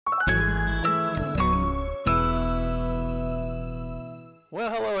Well,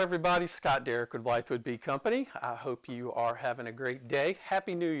 hello everybody. Scott Derrick with Blythewood Bee Company. I hope you are having a great day.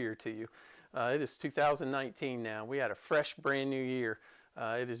 Happy New Year to you. It is 2019 now. We had a fresh brand new year.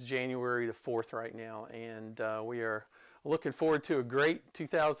 It is January the 4th right now, and we are looking forward to a great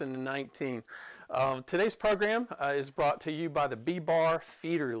 2019. Today's program is brought to you by the Bee Bar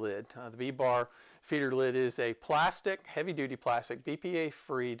feeder lid. The Bee Bar feeder lid is a plastic, heavy-duty plastic,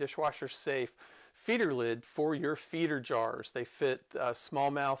 BPA-free, dishwasher-safe feeder lid for your feeder jars. They fit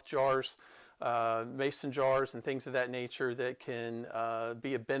smallmouth jars, mason jars, and things of that nature that can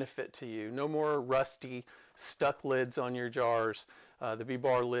be a benefit to you. No more rusty, stuck lids on your jars. The Bee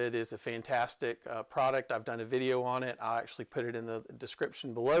Bar lid is a fantastic product. I've done a video on it. I'll actually put it in the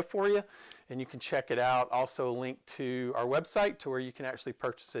description below for you, and you can check it out. Also a link to our website to where you can actually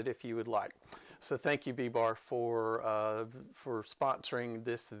purchase it if you would like. So thank you, Bee Bar, for sponsoring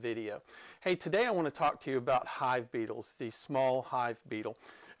this video. Hey, today I want to talk to you about hive beetles, the small hive beetle,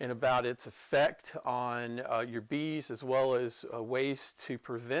 and about its effect on your bees, as well as ways to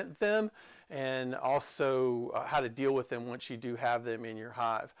prevent them, and also how to deal with them once you do have them in your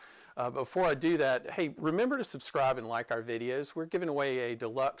hive. Before I do that, hey, remember to subscribe and like our videos. We're giving away a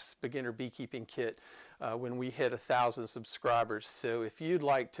deluxe beginner beekeeping kit when we hit 1,000 subscribers. So if you'd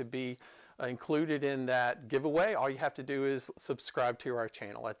like to be included in that giveaway, all you have to do is subscribe to our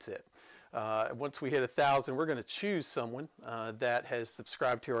channel. That's it. Once we hit 1,000, we're going to choose someone that has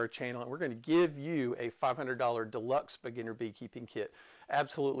subscribed to our channel, and we're going to give you a $500 deluxe beginner beekeeping kit,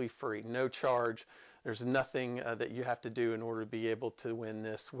 absolutely free, no charge. There's nothing that you have to do in order to be able to win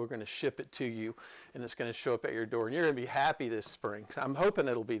this. We're going to ship it to you, and it's going to show up at your door, and you're going to be happy this spring. I'm hoping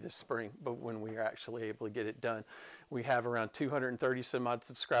it'll be this spring, but when we are actually able to get it done. We have around 230 some odd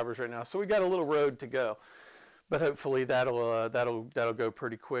subscribers right now, so we got a little road to go, but hopefully that'll go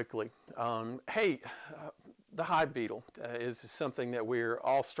pretty quickly. The hive beetle is something that we're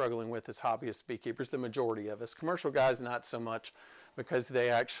all struggling with as hobbyist beekeepers, the majority of us. Commercial guys, not so much, because they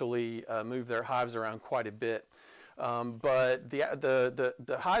actually move their hives around quite a bit. But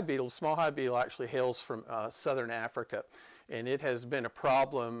the hive beetle, the small hive beetle, actually hails from southern Africa, and it has been a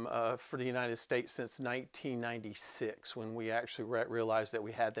problem for the United States since 1996, when we actually realized that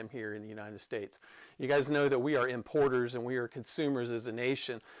we had them here in the United States. You guys know that we are importers and we are consumers as a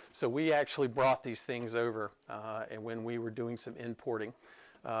nation, so we actually brought these things over and when we were doing some importing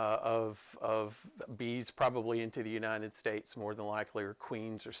of bees, probably into the United States, more than likely, or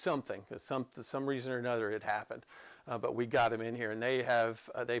queens or something. For some reason or another it happened. But we got them in here, and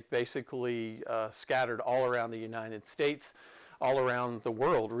they basically scattered all around the United States, all around the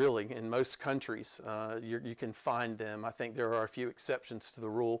world, really, in most countries. You can find them. I think there are a few exceptions to the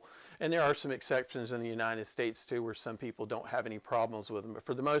rule, and there are some exceptions in the United States too, where some people don't have any problems with them. But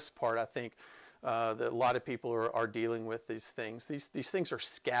for the most part, I think that a lot of people are dealing with these things. These things are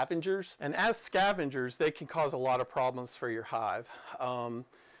scavengers, and as scavengers, they can cause a lot of problems for your hive.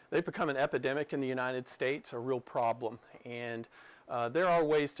 They've become an epidemic in the United States, a real problem, and there are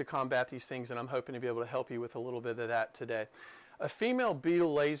ways to combat these things, and I'm hoping to be able to help you with a little bit of that today. A female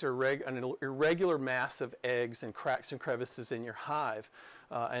beetle lays an irregular mass of eggs in cracks and crevices in your hive,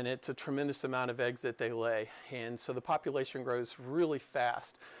 and it's a tremendous amount of eggs that they lay, and so the population grows really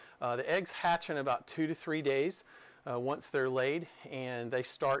fast. The eggs hatch in about 2 to 3 days once they're laid, and they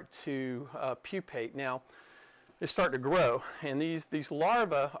start to pupate. Now, they start to grow, and these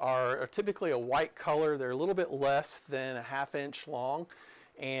larvae are typically a white color. They're a little bit less than a ½ inch long,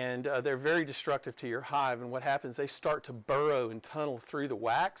 and they're very destructive to your hive. And what happens, they start to burrow and tunnel through the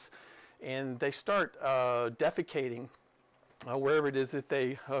wax, and they start defecating wherever it is that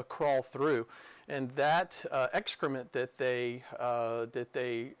they crawl through. And that excrement that they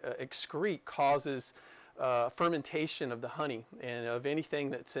excrete causes fermentation of the honey and of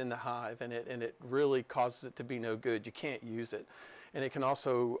anything that's in the hive, and it really causes it to be no good. You can't use it, and it can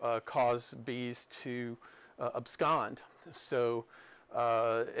also cause bees to abscond. So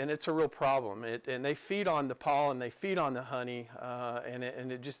and it's a real problem. And they feed on the pollen, they feed on the honey, and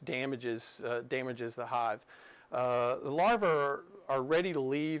it just damages the hive. The larvae are ready to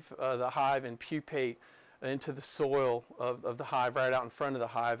leave the hive and pupate into the soil of the hive right out in front of the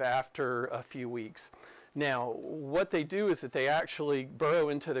hive after a few weeks. Now, what they do is that they actually burrow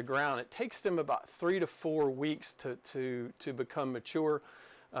into the ground. It takes them about 3 to 4 weeks to become mature,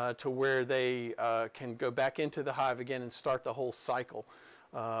 to where they can go back into the hive again and start the whole cycle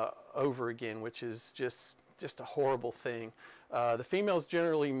over again, which is just a horrible thing. The females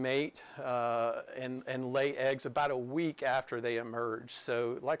generally mate and lay eggs about a week after they emerge.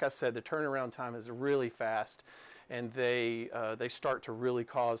 So, like I said, the turnaround time is really fast. and they start to really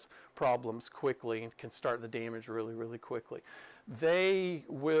cause problems quickly and can start the damage really, really quickly. They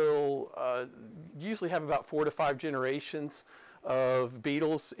will usually have about 4 to 5 generations of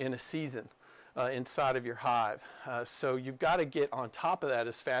beetles in a season inside of your hive. So you've got to get on top of that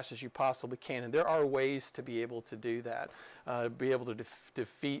as fast as you possibly can, and there are ways to be able to do that, be able to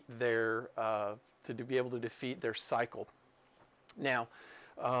defeat their cycle. Now,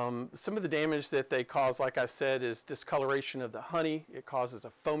 some of the damage that they cause, like I said, is discoloration of the honey. It causes a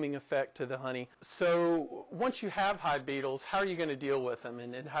foaming effect to the honey. So once you have hive beetles, how are you going to deal with them,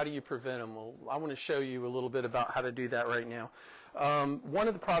 and how do you prevent them? Well, I want to show you a little bit about how to do that right now. One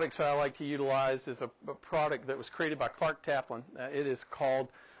of the products that I like to utilize is a product that was created by Clark Taplin. It is called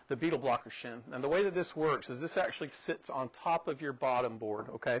the beetle blocker shim. And the way that this works is this actually sits on top of your bottom board,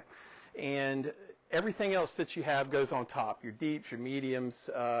 okay? And everything else that you have goes on top. Your deeps, your mediums,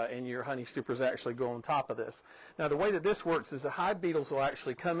 and your honey supers actually go on top of this. Now, the way that this works is the hive beetles will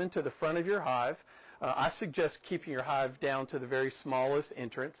actually come into the front of your hive. I suggest keeping your hive down to the very smallest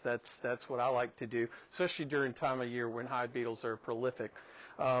entrance. That's what I like to do, especially during time of year when hive beetles are prolific.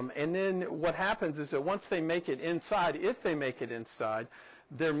 And then what happens is that once they make it inside, if they make it inside,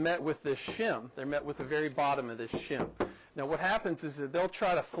 they're met with this shim. They're met with the very bottom of this shim. Now what happens is that they'll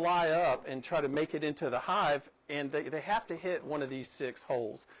try to fly up and try to make it into the hive, and they have to hit one of these 6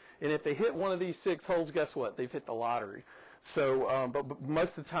 holes. And if they hit one of these 6 holes, guess what? They've hit the lottery. So, but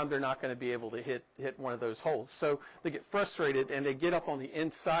most of the time they're not going to be able to hit one of those holes. So they get frustrated and they get up on the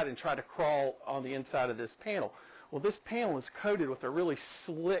inside and try to crawl on the inside of this panel. Well, this panel is coated with a really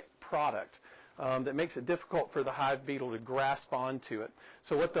slick product that makes it difficult for the hive beetle to grasp onto it.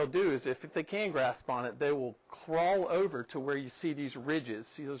 So what they'll do is if they can grasp on it, they will crawl over to where you see these ridges.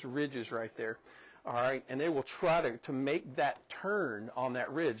 See those ridges right there? All right, and they will try to make that turn on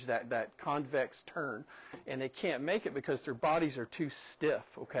that ridge, that convex turn, and they can't make it because their bodies are too stiff,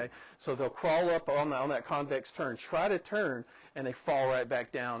 okay? So they'll crawl up on that convex turn, try to turn, and they fall right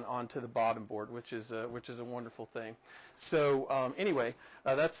back down onto the bottom board, which is a wonderful thing. So anyway,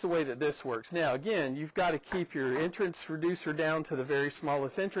 that's the way that this works. Now, again, you've got to keep your entrance reducer down to the very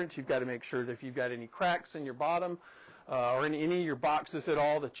smallest entrance. You've got to make sure that if you've got any cracks in your bottom, or in any of your boxes at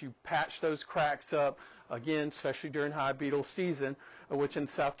all, that you patch those cracks up, again, especially during hive beetle season, which in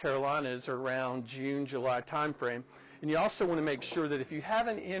South Carolina is around June, July timeframe. And you also want to make sure that if you have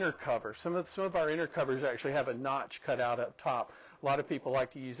an inner cover, some of our inner covers actually have a notch cut out up top. A lot of people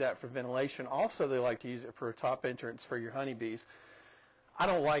like to use that for ventilation. Also, they like to use it for a top entrance for your honeybees. I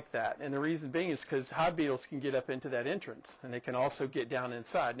don't like that, and the reason being is because hive beetles can get up into that entrance, and they can also get down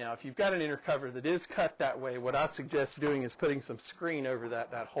inside. Now, if you've got an inner cover that is cut that way, what I suggest doing is putting some screen over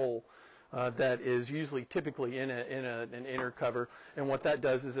that hole that is typically in an inner cover, and what that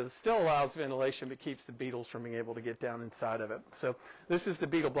does is it still allows ventilation but keeps the beetles from being able to get down inside of it. So this is the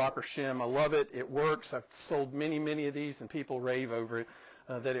beetle blocker shim. I love it. It works. I've sold many of these, and people rave over it,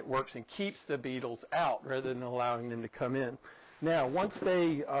 that it works and keeps the beetles out rather than allowing them to come in. Now, once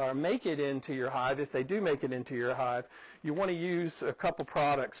they make it into your hive, if they do make it into your hive, you want to use a couple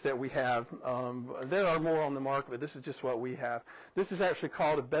products that we have. There are more on the market, but this is just what we have. This is actually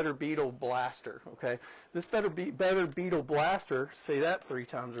called a Better Beetle Blaster. Okay, this Better Beetle Blaster, say that 3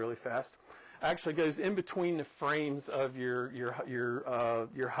 times really fast, actually goes in between the frames of your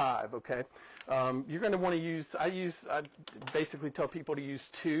hive. Okay. You're going to want to use, I basically tell people to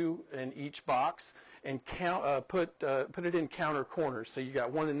use 2 in each box and put it in counter corners. So you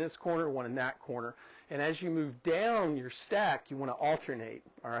got one in this corner, one in that corner. And as you move down your stack, you want to alternate,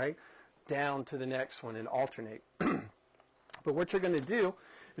 all right, down to the next one and alternate. But what you're going to do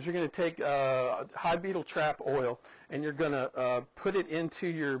is you're going to take hive beetle trap oil and you're going to put it into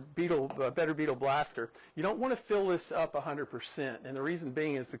your Better Beetle Blaster. You don't want to fill this up 100%, and the reason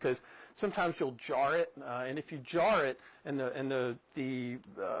being is because sometimes you'll jar it, and if you jar it and the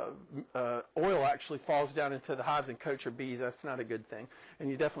oil actually falls down into the hives and coats your bees, that's not a good thing.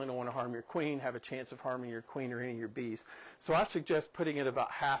 And you definitely don't want to harm your queen, have a chance of harming your queen or any of your bees. So I suggest putting it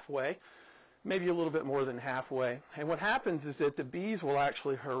about halfway, maybe a little bit more than halfway. And what happens is that the bees will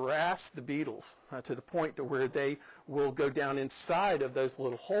actually harass the beetles to the point to where they will go down inside of those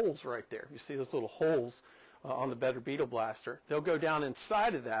little holes right there. You see those little holes on the Better Beetle Blaster. They'll go down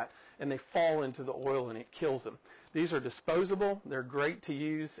inside of that and they fall into the oil and it kills them. These are disposable. They're great to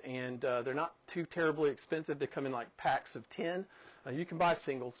use, and they're not too terribly expensive. They come in like packs of 10. You can buy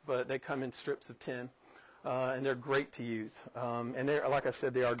singles, but they come in strips of 10. And they're great to use. And they're, like I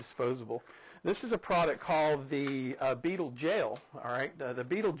said, they are disposable. This is a product called the Beetle Gel. All right, the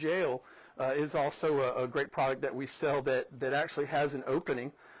Beetle Gel is also a great product that we sell that actually has an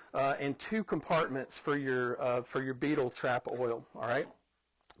opening and 2 compartments for your beetle trap oil. All right,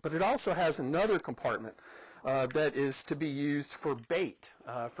 but it also has another compartment that is to be used for bait,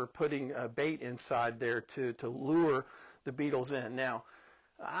 for putting bait inside there to lure the beetles in. Now,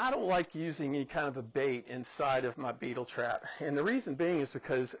 I don't like using any kind of a bait inside of my beetle trap, and the reason being is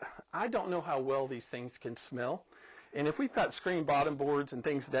because I don't know how well these things can smell. And if we've got screen bottom boards and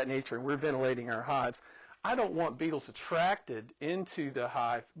things of that nature and we're ventilating our hives, I don't want beetles attracted into the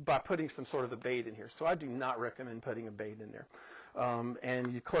hive by putting some sort of a bait in here. So I do not recommend putting a bait in there.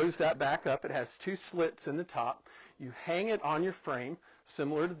 And you close that back up. It has 2 slits in the top. You hang it on your frame,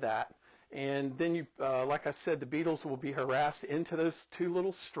 similar to that. And then you, like I said, the beetles will be harassed into those 2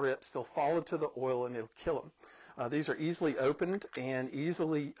 little strips. They'll fall into the oil and it'll kill them. These are easily opened and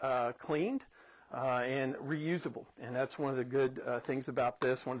easily cleaned. And reusable, and that's one of the good things about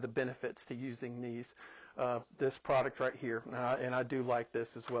this, one of the benefits to using this product right here, and I do like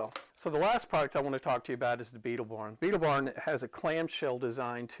this as well. So the last product I want to talk to you about is the Beetle Barn. The Beetle Barn has a clamshell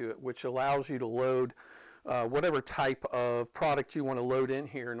design to it, which allows you to load whatever type of product you want to load in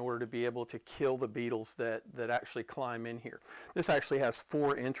here in order to be able to kill the beetles that actually climb in here. This actually has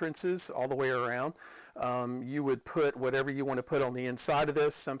 4 entrances all the way around. You would put whatever you want to put on the inside of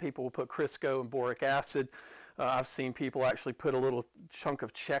this. Some people will put Crisco and boric acid. I've seen people actually put a little chunk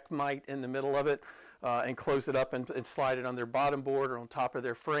of Checkmite in the middle of it and close it up and slide it on their bottom board or on top of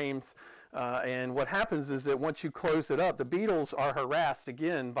their frames. And what happens is that once you close it up, the beetles are harassed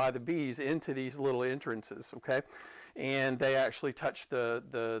again by the bees into these little entrances, okay? And they actually touch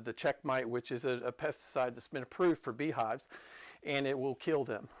the Checkmite, which is a pesticide that's been approved for beehives, and it will kill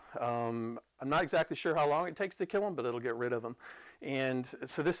them. I'm not exactly sure how long it takes to kill them, but it'll get rid of them. And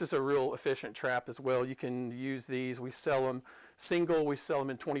so this is a real efficient trap as well. You can use these. We sell them single. We sell them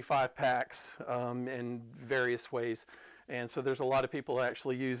in 25 packs in various ways. And so there's a lot of people that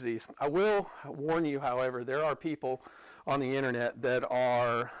actually use these. I will warn you, however, there are people on the internet that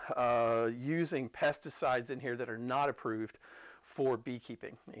are using pesticides in here that are not approved for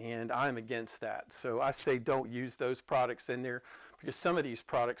beekeeping, and I'm against that. So I say don't use those products in there, because some of these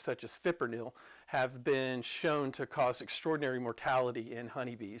products, such as fipronil, have been shown to cause extraordinary mortality in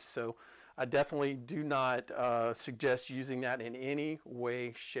honeybees. So I definitely do not suggest using that in any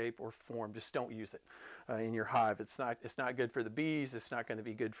way, shape, or form. Just don't use it in your hive. It's not good for the bees. It's not going to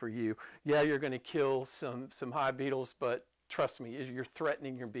be good for you. Yeah, you're going to kill some hive beetles, but trust me, you're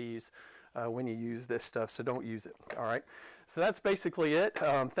threatening your bees when you use this stuff, so don't use it. All right, so that's basically it.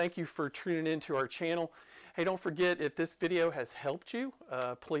 Thank you for tuning into our channel. Hey, don't forget, if this video has helped you,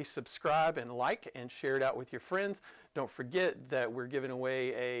 please subscribe and like and share it out with your friends. Don't forget that we're giving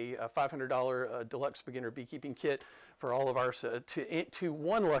away a $500 deluxe beginner beekeeping kit for all of our to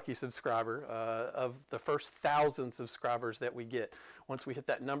one lucky subscriber of the first 1,000 subscribers that we get. Once we hit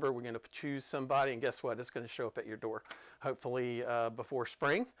that number, we're going to choose somebody, and guess what? It's going to show up at your door, hopefully before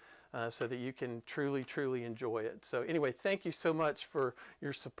spring. So that you can truly, truly enjoy it. So anyway, thank you so much for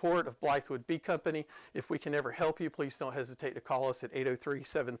your support of Blythewood Bee Company. If we can ever help you, please don't hesitate to call us at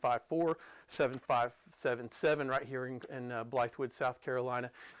 803-754-7577 right here in Blythewood, South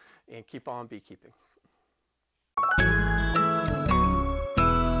Carolina, and keep on beekeeping.